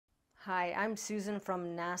Hi, I'm Susan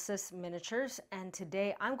from Nasus Miniatures, and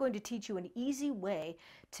today I'm going to teach you an easy way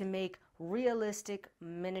to make realistic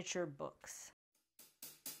miniature books.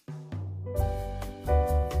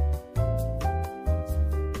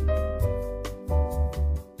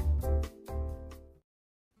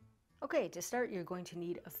 Okay, to start, you're going to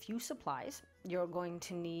need a few supplies. You're going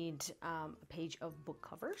to need a page of book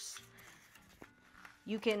covers.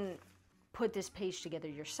 You can put this page together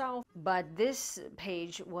yourself, but this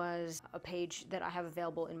page was a page that I have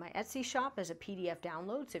available in my Etsy shop as a PDF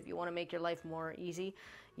download. So if you want to make your life more easy,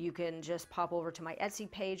 you can just pop over to my Etsy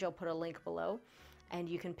page. I'll put a link below, and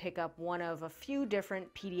you can pick up one of a few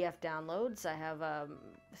different PDF downloads. I have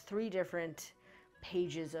 3 different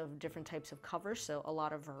pages of different types of covers, so a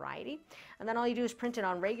lot of variety. And then all you do is print it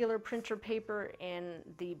on regular printer paper in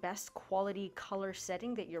the best quality color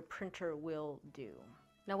setting that your printer will do.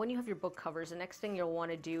 Now when you have your book covers, the next thing you'll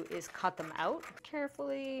want to do is cut them out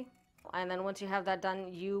carefully. And then once you have that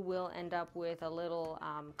done, you will end up with a little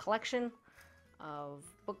collection of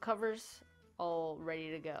book covers all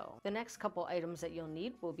ready to go. The next couple items that you'll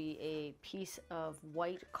need will be a piece of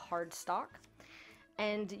white cardstock.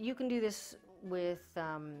 And you can do this with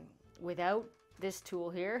without this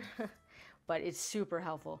tool here, but it's super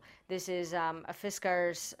helpful. This is a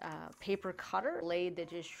Fiskars paper cutter blade that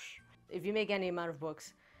just, if you make any amount of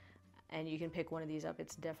books and you can pick one of these up,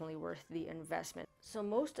 it's definitely worth the investment. So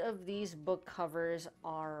most of these book covers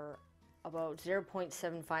are about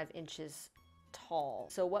 0.75 inches tall.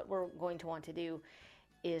 So what we're going to want to do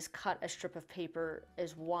is cut a strip of paper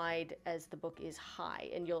as wide as the book is high,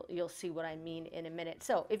 and you'll see what I mean in a minute.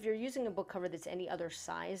 So if you're using a book cover that's any other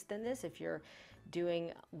size than this, if you're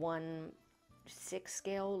doing 1/6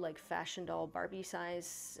 scale, like Fashion Doll Barbie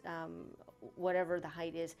size, whatever the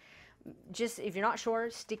height is, just if you're not sure,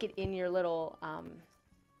 stick it in your little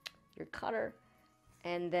your cutter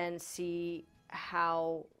and then see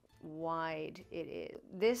how wide it is.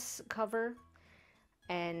 This cover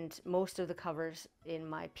and most of the covers in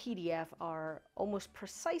my PDF are almost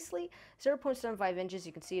precisely 0.75 inches.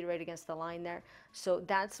 You can see it right against the line there. So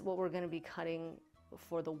that's what we're going to be cutting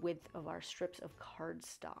for the width of our strips of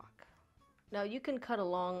cardstock. Now you can cut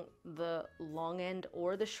along the long end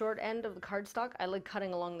or the short end of the cardstock. I like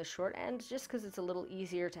cutting along the short end just because it's a little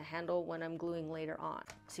easier to handle when I'm gluing later on.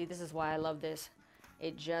 See, this is why I love this.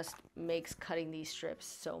 It just makes cutting these strips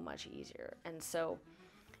so much easier. And so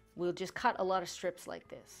we'll just cut a lot of strips like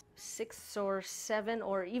this, 6 or 7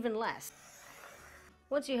 or even less.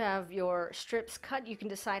 Once you have your strips cut, you can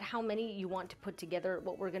decide how many you want to put together.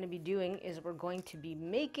 What we're going to be doing is we're going to be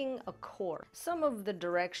making a core. Some of the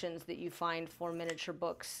directions that you find for miniature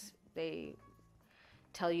books, they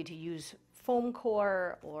tell you to use foam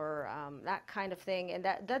core or that kind of thing, and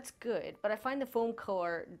that's good. But I find the foam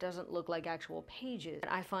core doesn't look like actual pages.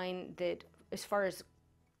 I find that as far as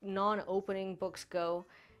non-opening books go,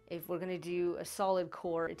 if we're going to do a solid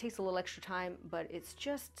core, it takes a little extra time, but it's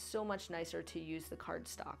just so much nicer to use the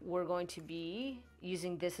cardstock. We're going to be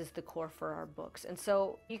using this as the core for our books. And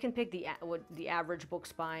so you can pick the average book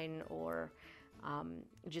spine or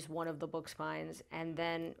just one of the book spines. And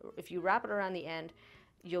then if you wrap it around the end,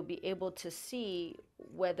 you'll be able to see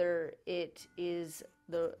whether it is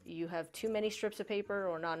you have too many strips of paper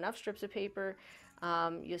or not enough strips of paper.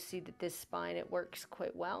 You'll see that this spine, it works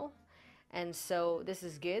quite well. And so this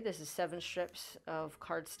is good. This is 7 strips of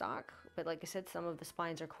cardstock, but like I said, some of the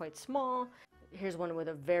spines are quite small. Here's one with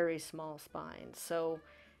a very small spine, so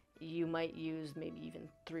you might use maybe even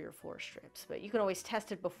 3 or 4 strips, but you can always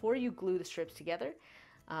test it before you glue the strips together.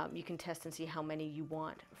 You can test and see how many you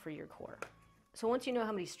want for your core. So once you know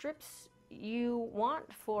how many strips you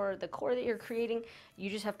want for the core that you're creating, you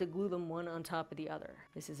just have to glue them one on top of the other.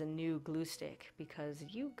 This is a new glue stick because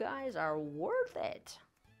you guys are worth it.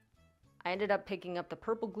 I ended up picking up the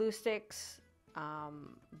purple glue sticks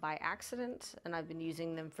by accident, and I've been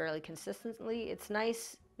using them fairly consistently. It's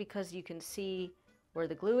nice because you can see where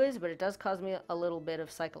the glue is, but it does cause me a little bit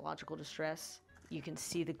of psychological distress. You can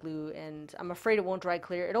see the glue, and I'm afraid it won't dry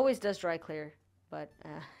clear. It always does dry clear, but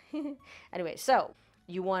anyway, so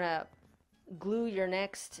you want to glue your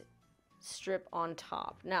next strip on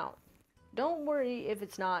top. Now, don't worry if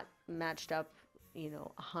it's not matched up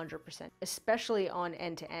 100%, especially on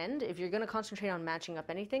end to end. If you're going to concentrate on matching up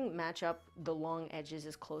anything, match up the long edges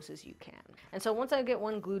as close as you can. And so once I get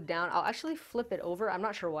one glued down, I'll actually flip it over. I'm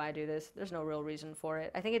not sure why I do this. There's no real reason for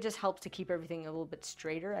it. I think it just helps to keep everything a little bit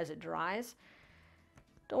straighter as it dries.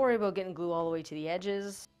 Don't worry about getting glue all the way to the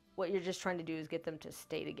edges. What you're just trying to do is get them to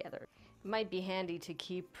stay together. It might be handy to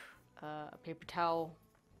keep a paper towel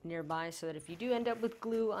nearby so that if you do end up with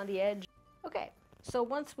glue on the edge. Okay. So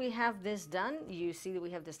once we have this done, you see that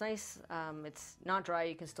we have this nice, it's not dry,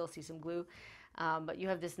 you can still see some glue, but you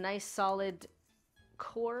have this nice solid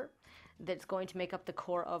core that's going to make up the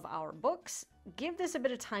core of our books. Give this a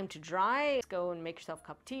bit of time to dry. Go and make yourself a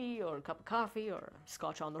cup of tea or a cup of coffee or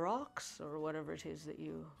scotch on the rocks or whatever it is that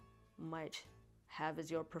you might have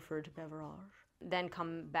as your preferred beverage. Then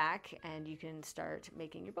come back and you can start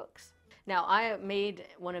making your books. Now, I made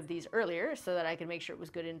one of these earlier so that I could make sure it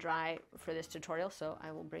was good and dry for this tutorial, so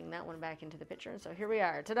I will bring that one back into the picture. And so here we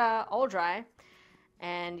are, ta-da, all dry.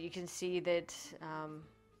 And you can see that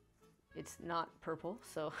it's not purple,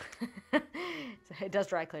 so it does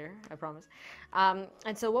dry clear, I promise.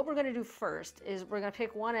 And so what we're going to do first is we're going to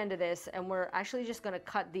pick one end of this, and we're actually just going to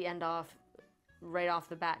cut the end off right off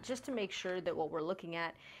the bat, just to make sure that what we're looking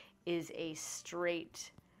at is a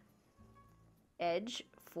straight edge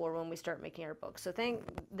for when we start making our book. So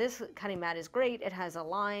this cutting mat is great. It has a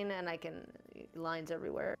line, and lines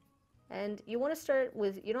everywhere. And you want to start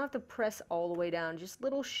with, you don't have to press all the way down, just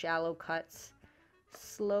little shallow cuts,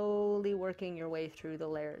 slowly working your way through the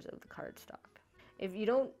layers of the cardstock. If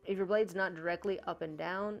your blade's not directly up and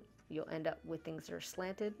down, you'll end up with things that are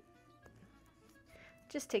slanted. It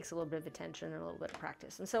just takes a little bit of attention and a little bit of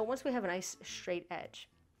practice. And so once we have a nice straight edge,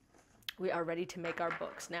 we are ready to make our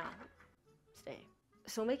books. Now, stay.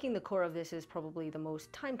 So making the core of this is probably the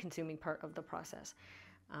most time-consuming part of the process.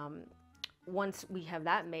 Once we have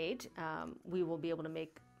that made, we will be able to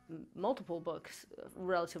make multiple books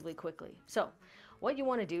relatively quickly. So what you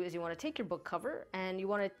want to do is you want to take your book cover and you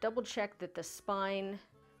want to double check that the spine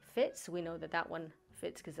fits. We know that that one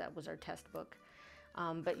fits because that was our test book.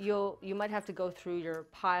 But you might have to go through your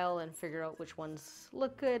pile and figure out which ones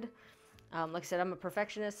look good. Like I said, I'm a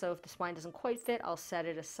perfectionist, so if the spine doesn't quite fit, I'll set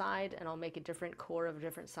it aside and I'll make a different core of a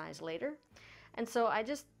different size later. And so I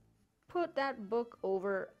just put that book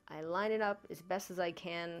over, I line it up as best as I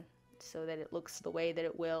can so that it looks the way that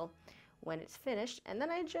it will when it's finished. And then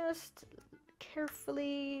I just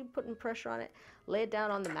carefully, putting pressure on it, lay it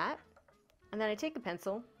down on the mat. And then I take a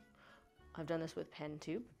pencil. I've done this with pen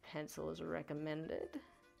too. Pencil is recommended.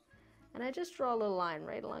 And I just draw a little line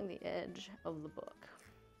right along the edge of the book.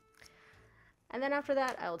 And then after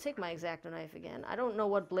that, I'll take my X-Acto knife again. I don't know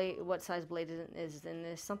what size blade is in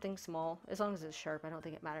this, something small. As long as it's sharp, I don't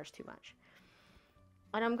think it matters too much.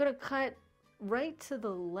 And I'm gonna cut right to the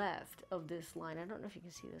left of this line. I don't know if you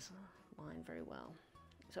can see this line very well.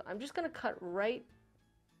 So I'm just gonna cut right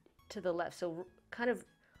to the left, so kind of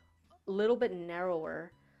a little bit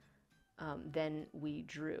narrower than we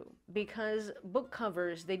drew. Because book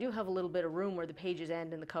covers, they do have a little bit of room where the pages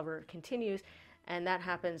end and the cover continues, and that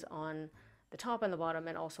happens on the top and the bottom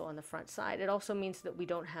and also on the front side. It also means that we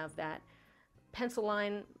don't have that pencil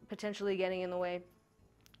line potentially getting in the way.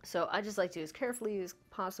 So I just like to, as carefully as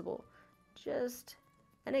possible,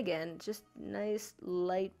 and again, just nice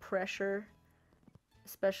light pressure,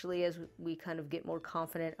 especially as we kind of get more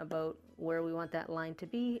confident about where we want that line to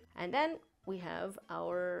be. And then we have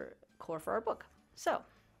our core for our book. So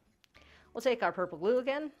we'll take our purple glue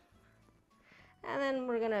again, and then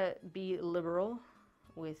we're gonna be liberal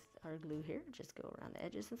with our glue here, just go around the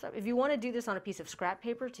edges and stuff. If you want to do this on a piece of scrap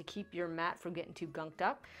paper to keep your mat from getting too gunked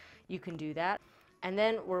up, you can do that. And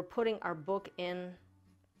then we're putting our book in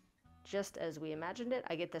just as we imagined it.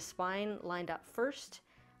 I get the spine lined up first,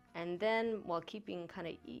 and then while keeping kind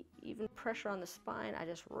of even pressure on the spine, I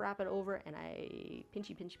just wrap it over and I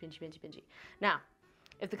pinchy, pinchy, pinchy, pinchy, pinchy. Now,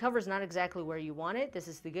 if the cover is not exactly where you want it, this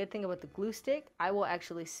is the good thing about the glue stick. I will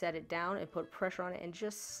actually set it down and put pressure on it and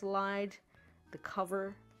just slide the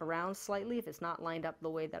cover around slightly if it's not lined up the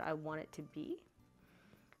way that I want it to be.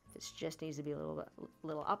 If it just needs to be a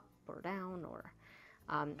little up or down, or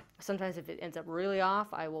sometimes if it ends up really off,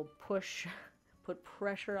 I will put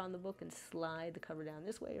pressure on the book and slide the cover down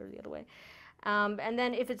this way or the other way. And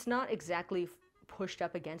then if it's not exactly pushed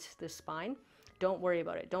up against the spine, don't worry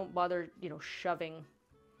about it. Don't bother, shoving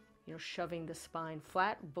the spine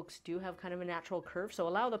flat. Books do have kind of a natural curve, so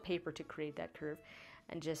allow the paper to create that curve.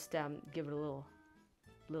 And just give it a little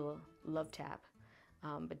love tap,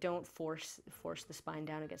 but don't force the spine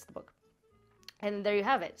down against the book. And there you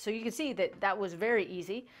have it. So you can see that was very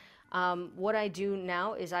easy. What I do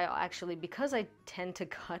now is I actually, because I tend to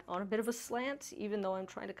cut on a bit of a slant, even though I'm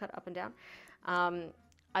trying to cut up and down,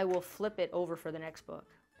 I will flip it over for the next book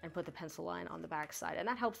and put the pencil line on the back side, and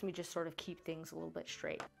that helps me just sort of keep things a little bit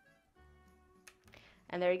straight.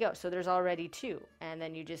 And there you go. So there's already two. And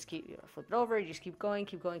then you just keep, flip it over, you just keep going,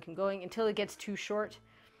 keep going, keep going until it gets too short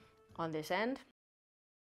on this end.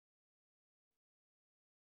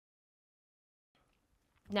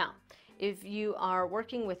 Now, if you are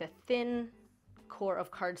working with a thin core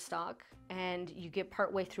of cardstock and you get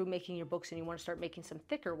partway through making your books and you want to start making some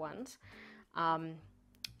thicker ones,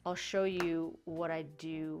 I'll show you what I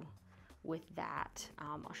do with that.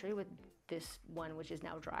 I'll show you with this one, which is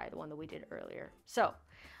now dry, the one that we did earlier. So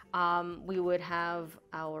we would have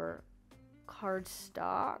our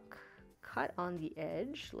cardstock cut on the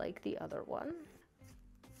edge like the other one.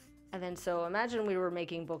 And then, so imagine we were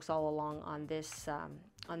making books all along on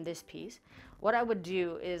this piece. What I would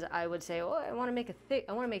do is I would say, oh, I want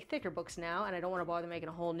to make thicker books now, and I don't want to bother making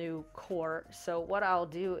a whole new core. So what I'll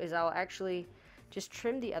do is I'll actually just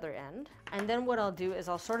trim the other end. And then what I'll do is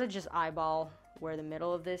I'll sort of just eyeball where the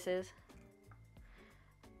middle of this is,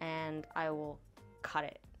 and I will cut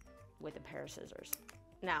it with a pair of scissors.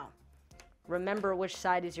 Now, remember which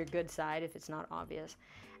side is your good side if it's not obvious.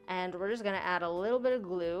 And we're just gonna add a little bit of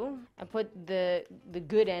glue and put the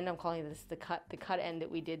good end, I'm calling this the cut end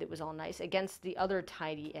that we did that was all nice, against the other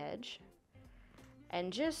tidy edge.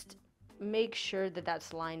 And just make sure that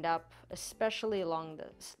that's lined up, especially along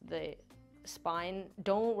the spine.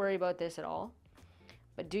 Don't worry about this at all,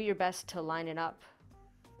 but do your best to line it up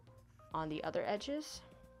on the other edges.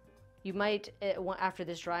 You might, after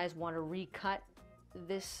this dries, want to recut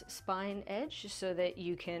this spine edge so that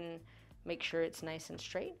you can make sure it's nice and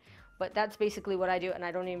straight. But that's basically what I do, and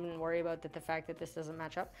I don't even worry about the fact that this doesn't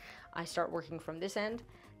match up. I start working from this end,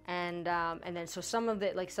 and then so some of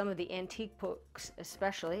the antique books,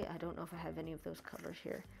 especially, I don't know if I have any of those covers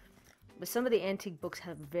here, but some of the antique books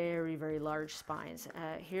have very, very large spines.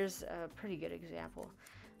 Here's a pretty good example.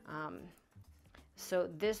 So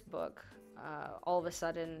this book, all of a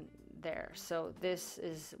sudden there. So this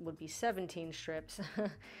would be 17 strips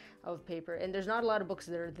of paper, and there's not a lot of books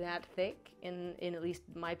that are that thick in at least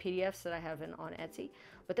my PDFs that I have on Etsy,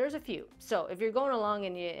 but there's a few. So if you're going along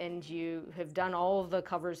and you have done all of the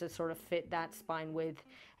covers that sort of fit that spine width,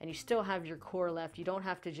 and you still have your core left, you don't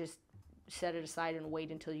have to just set it aside and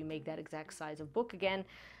wait until you make that exact size of book again.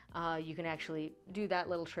 You can actually do that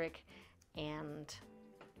little trick and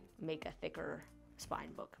make a thicker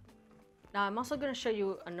spine book. Now I'm also going to show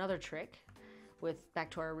you another trick with back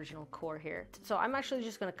to our original core here. So I'm actually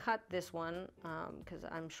just going to cut this one because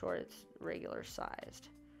I'm sure it's regular sized.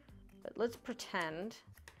 But let's pretend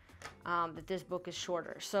that this book is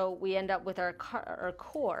shorter. So we end up with our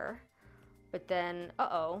core, but then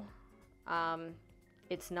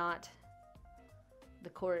it's not, the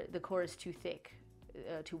core is too thick,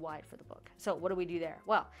 too wide for the book. So what do we do there?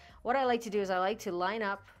 Well, what I like to do is I like to line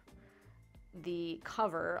up the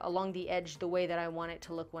cover along the edge the way that I want it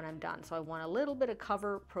to look when I'm done. So I want a little bit of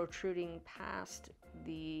cover protruding past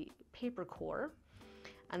the paper core,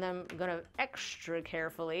 and then I'm gonna extra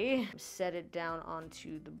carefully set it down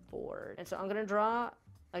onto the board. And so I'm gonna draw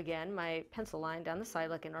again my pencil line down the side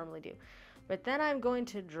like I normally do, but then I'm going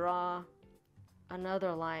to draw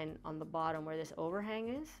another line on the bottom where this overhang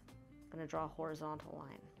is. I'm gonna draw a horizontal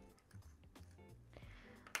line.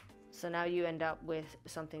 So now you end up with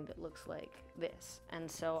something that looks like this. And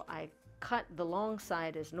so I cut the long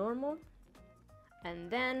side as normal, and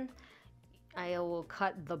then I will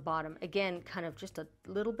cut the bottom, again, kind of just a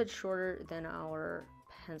little bit shorter than our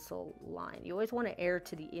pencil line. You always want to err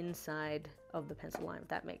to the inside of the pencil line, if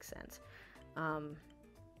that makes sense.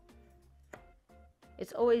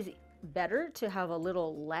 It's always better to have a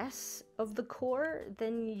little less of the core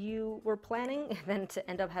than you were planning than to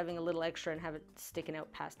end up having a little extra and have it sticking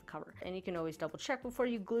out past the cover. And you can always double check before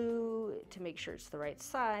you glue to make sure it's the right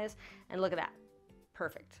size. And look at that,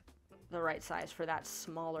 perfect, the right size for that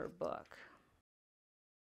smaller book.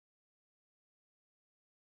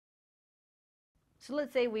 So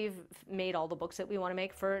let's say we've made all the books that we want to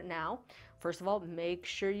make for now. First of all, make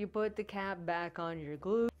sure you put the cap back on your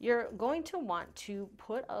glue. You're going to want to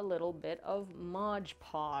put a little bit of Mod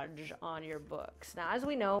Podge on your books. Now, as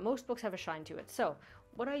we know, most books have a shine to it. So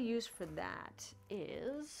what I use for that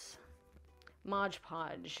is Mod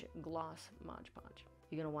Podge, gloss Mod Podge.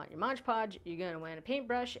 You're going to want your Mod Podge, you're going to want a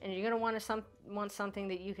paintbrush, and you're going to want something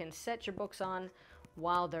that you can set your books on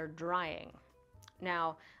while they're drying.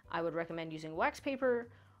 Now, I would recommend using wax paper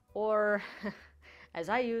or, as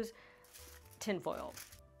I use, tinfoil.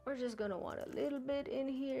 We're just gonna want a little bit in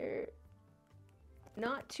here,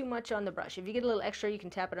 not too much on the brush. If you get a little extra, you can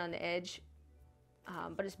tap it on the edge,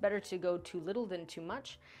 but it's better to go too little than too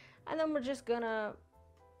much. And then we're just gonna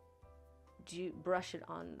brush it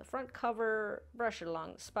on the front cover, brush it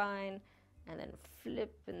along the spine, and then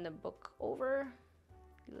flip in the book over.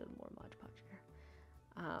 A little more Mod Podge here.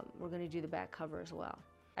 We're gonna do the back cover as well.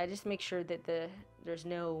 I just make sure that there's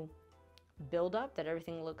no buildup, that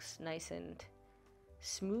everything looks nice and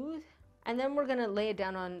smooth. And then we're gonna lay it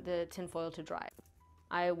down on the tinfoil to dry.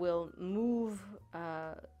 I will move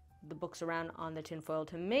the books around on the tinfoil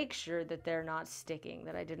to make sure that they're not sticking,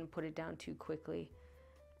 that I didn't put it down too quickly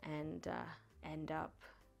and end up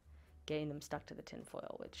getting them stuck to the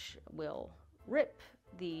tinfoil, which will rip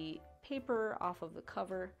the paper off of the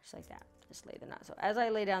cover, just like that. Just lay them down. So as I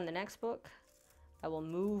lay down the next book, I will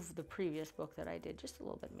move the previous book that I did just a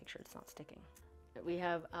little bit, make sure it's not sticking. We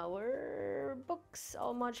have our books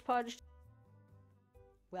all Mod Podged.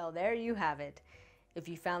 Well, there you have it. If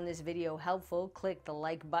you found this video helpful, click the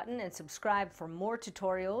like button and subscribe for more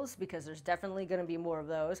tutorials, because there's definitely going to be more of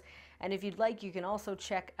those. And if you'd like, you can also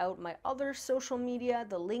check out my other social media.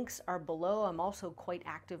 The links are below. I'm also quite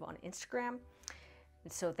active on Instagram.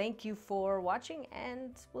 And so thank you for watching,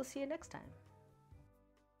 and we'll see you next time.